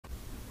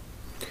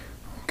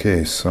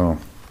Okay, so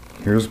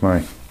here's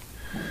my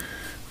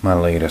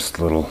latest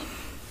little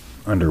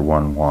under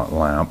 1 watt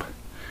lamp,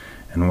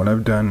 and what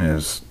I've done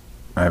is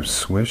I've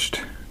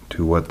switched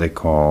to what they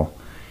call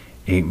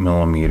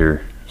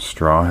 8mm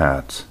straw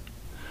hats.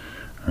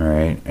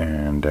 Alright,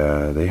 and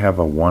they have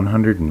a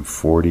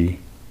 140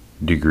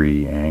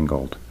 degree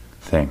angled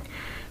thing.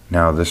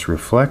 Now this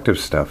reflective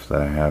stuff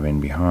that I have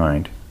in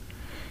behind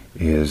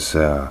is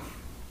from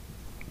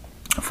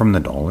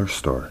the dollar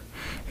store.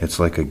 It's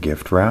like a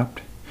gift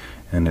wrapped,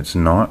 and it's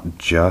not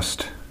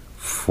just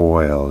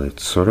foil,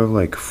 it's sort of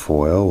like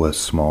foil with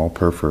small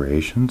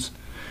perforations.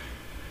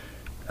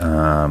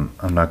 I'm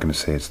not going to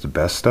say it's the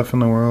best stuff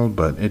in the world,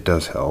 but it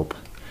does help.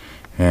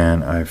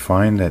 And I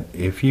find that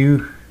if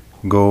you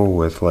go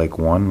with like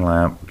one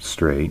lamp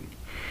straight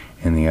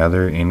and the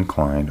other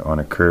inclined on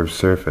a curved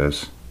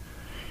surface,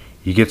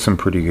 you get some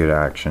pretty good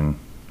action,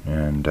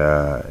 and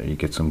you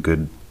get some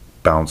good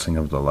bouncing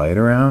of the light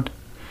around.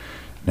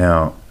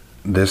 Now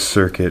this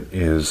circuit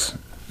is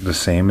the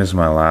same as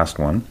my last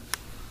one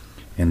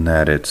in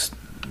that it's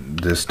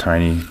this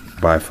tiny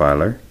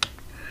bifilar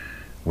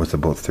with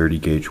about 30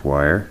 gauge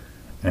wire,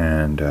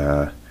 and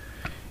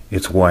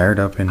it's wired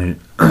up in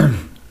a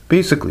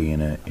basically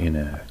in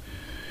a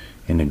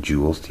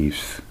Joule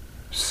Thief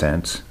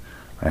sense.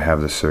 I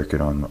have the circuit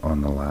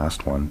on the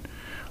last one,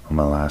 on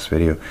my last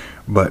video,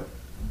 but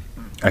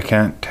I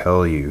can't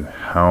tell you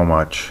how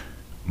much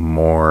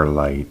more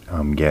light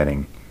I'm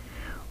getting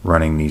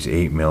running these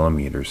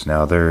 8mm.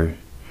 Now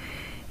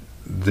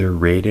they're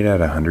rated at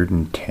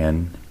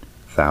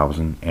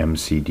 110,000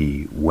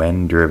 MCD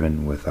when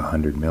driven with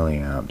 100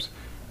 milliamps,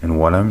 and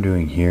what I'm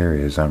doing here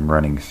is I'm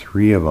running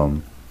 3 of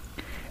them,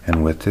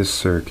 and with this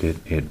circuit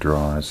it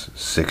draws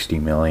 60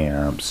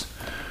 milliamps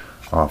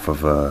off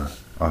of a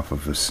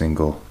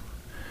single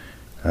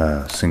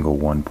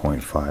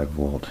 1.5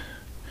 volt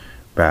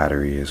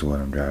battery is what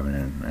I'm driving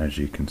in. As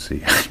you can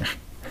see,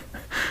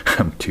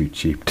 I'm too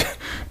cheap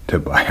to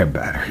buy a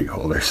battery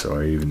holder, so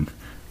I even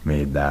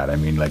made that. I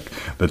mean, like,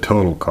 the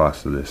total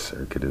cost of this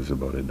circuit is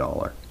about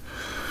 $1.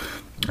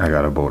 I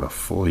got about a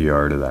full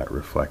yard of that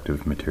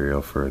reflective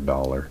material for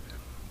 $1.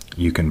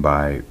 You can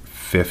buy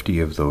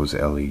 50 of those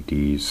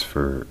LEDs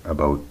for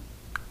about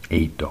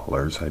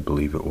 $8, I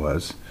believe it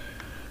was.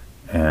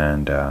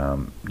 And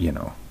you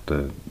know,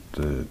 the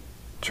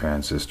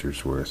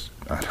transistor's worth,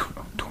 I don't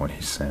know, 20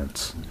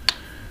 cents.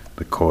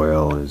 The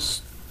coil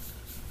is,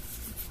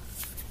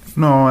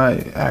 no,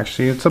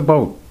 actually it's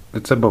about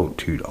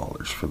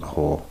 $2 for the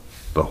whole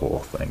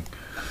thing.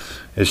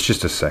 It's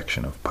just a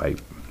section of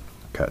pipe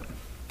cut,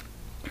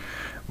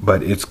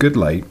 but it's good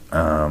light.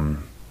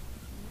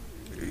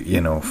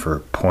 You know,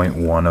 for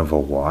 0.1 of a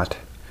watt,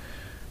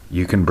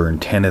 you can burn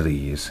 10 of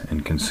these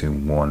and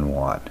consume 1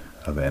 watt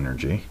of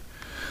energy.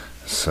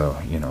 So,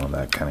 you know,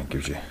 that kind of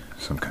gives you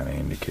some kind of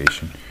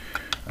indication.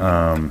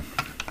 I'll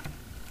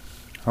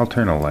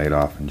turn the light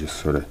off and just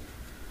sort of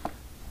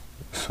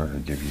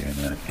give you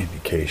an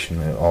indication.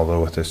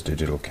 Although with this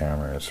digital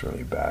camera it's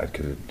really bad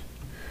because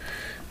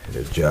it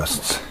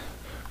adjusts,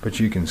 but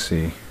you can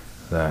see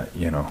that,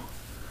 you know,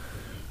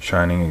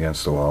 shining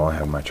against the wall. I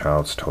have my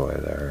child's toy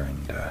there,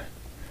 and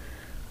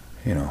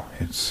you know,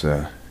 it's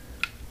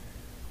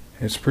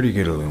pretty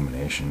good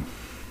illumination.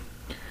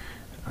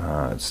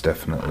 It's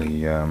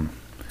definitely,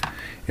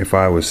 if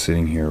I was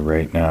sitting here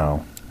right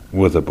now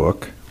with a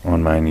book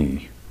on my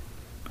knee,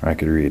 I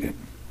could read it.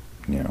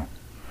 You know,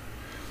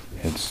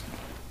 it's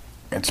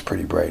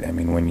pretty bright. I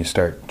mean, when you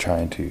start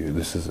trying to,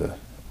 this is an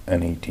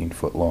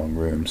 18-foot long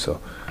room, so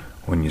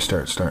when you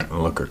starting to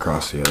look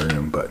across the other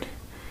room, but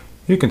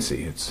you can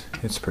see it's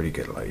pretty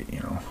good light, you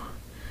know,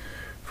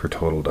 for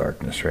total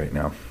darkness right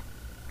now.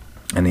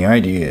 And the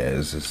idea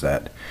is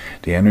that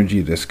the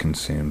energy this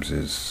consumes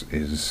is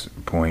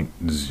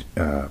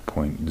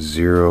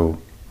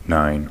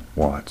 0.09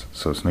 watts,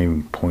 so it's not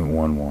even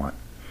 0.1 watt.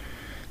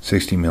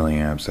 60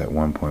 milliamps at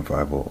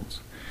 1.5 volts.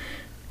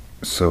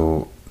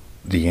 So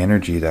the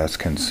energy that's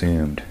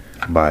consumed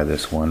by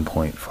this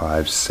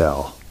 1.5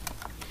 cell,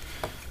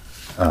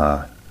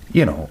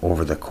 you know,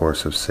 over the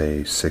course of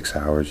say 6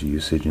 hours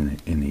usage in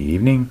the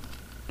evening,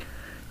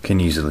 can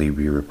easily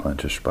be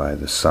replenished by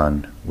the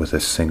sun with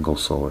a single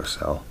solar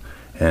cell,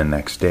 and the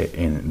next day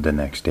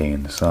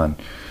in the sun.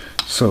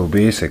 So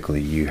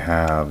basically you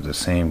have the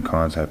same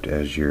concept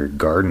as your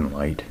garden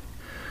light,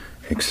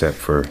 except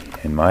for,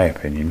 in my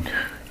opinion,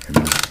 I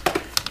mean,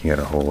 you get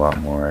a whole lot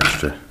more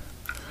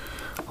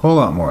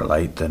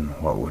light than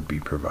what would be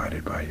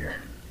provided by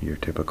your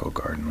typical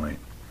garden light.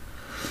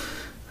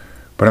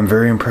 But I'm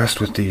very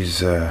impressed with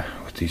these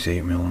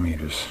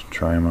 8mm.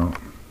 Try them out.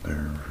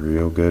 They're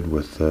real good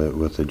with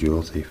the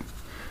Joule Thief.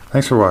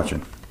 Thanks for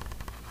watching.